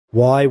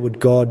Why would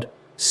God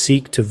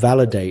seek to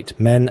validate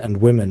men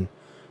and women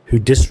who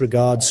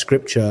disregard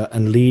Scripture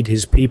and lead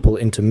his people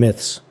into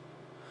myths?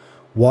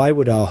 Why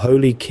would our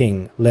holy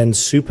King lend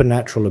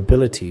supernatural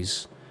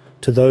abilities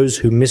to those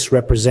who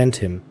misrepresent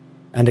him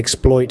and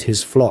exploit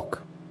his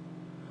flock?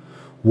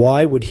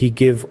 Why would he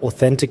give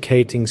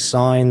authenticating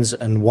signs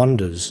and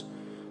wonders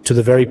to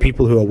the very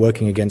people who are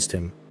working against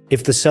him?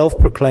 If the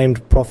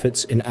self-proclaimed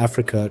prophets in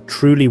Africa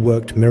truly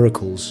worked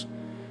miracles,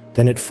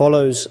 then it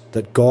follows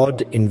that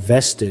God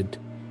invested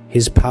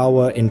his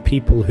power in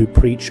people who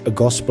preach a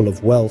gospel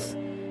of wealth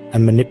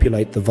and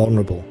manipulate the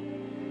vulnerable.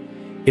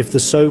 If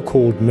the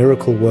so-called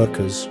miracle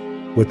workers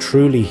were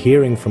truly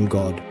hearing from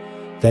God,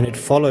 then it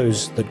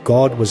follows that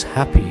God was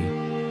happy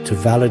to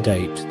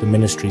validate the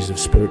ministries of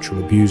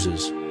spiritual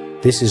abusers.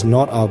 This is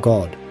not our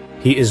God.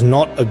 He is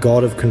not a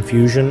God of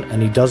confusion,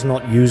 and he does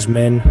not use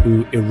men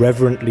who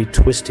irreverently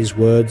twist his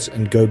words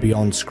and go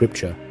beyond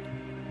Scripture.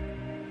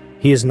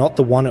 He is not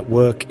the one at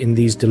work in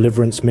these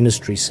deliverance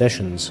ministry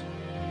sessions.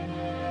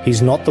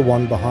 He's not the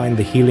one behind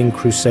the healing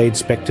crusade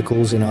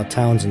spectacles in our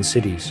towns and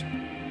cities.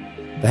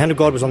 The hand of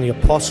God was on the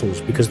apostles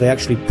because they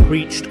actually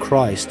preached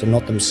Christ and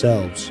not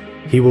themselves.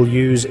 He will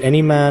use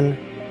any man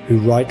who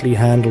rightly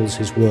handles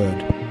his word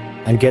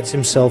and gets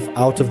himself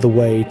out of the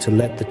way to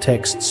let the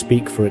text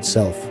speak for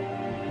itself.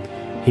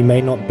 He may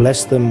not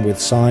bless them with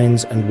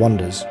signs and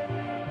wonders,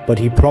 but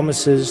he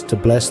promises to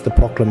bless the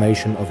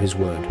proclamation of his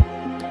word.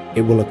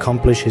 It will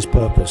accomplish his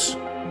purpose,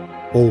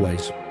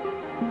 always.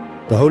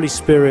 The Holy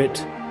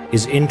Spirit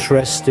is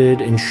interested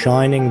in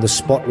shining the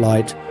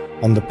spotlight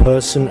on the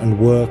person and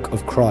work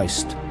of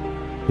Christ,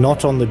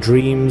 not on the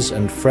dreams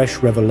and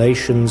fresh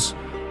revelations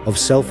of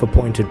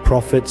self-appointed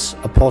prophets,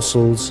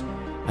 apostles,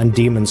 and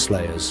demon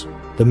slayers.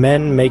 The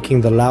men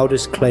making the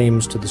loudest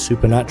claims to the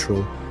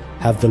supernatural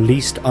have the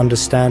least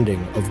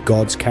understanding of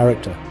God's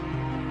character.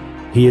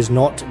 He is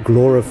not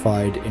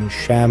glorified in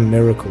sham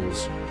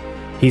miracles.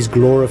 He's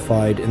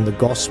glorified in the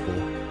gospel,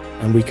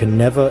 and we can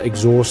never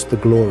exhaust the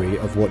glory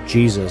of what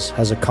Jesus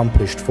has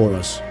accomplished for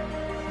us.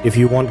 If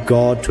you want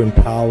God to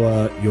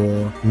empower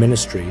your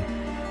ministry,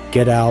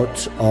 get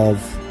out of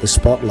the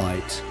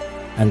spotlight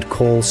and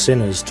call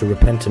sinners to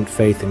repentant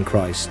faith in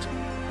Christ.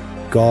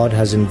 God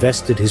has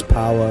invested his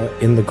power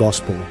in the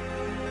gospel,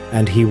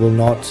 and he will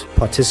not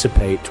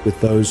participate with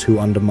those who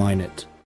undermine it.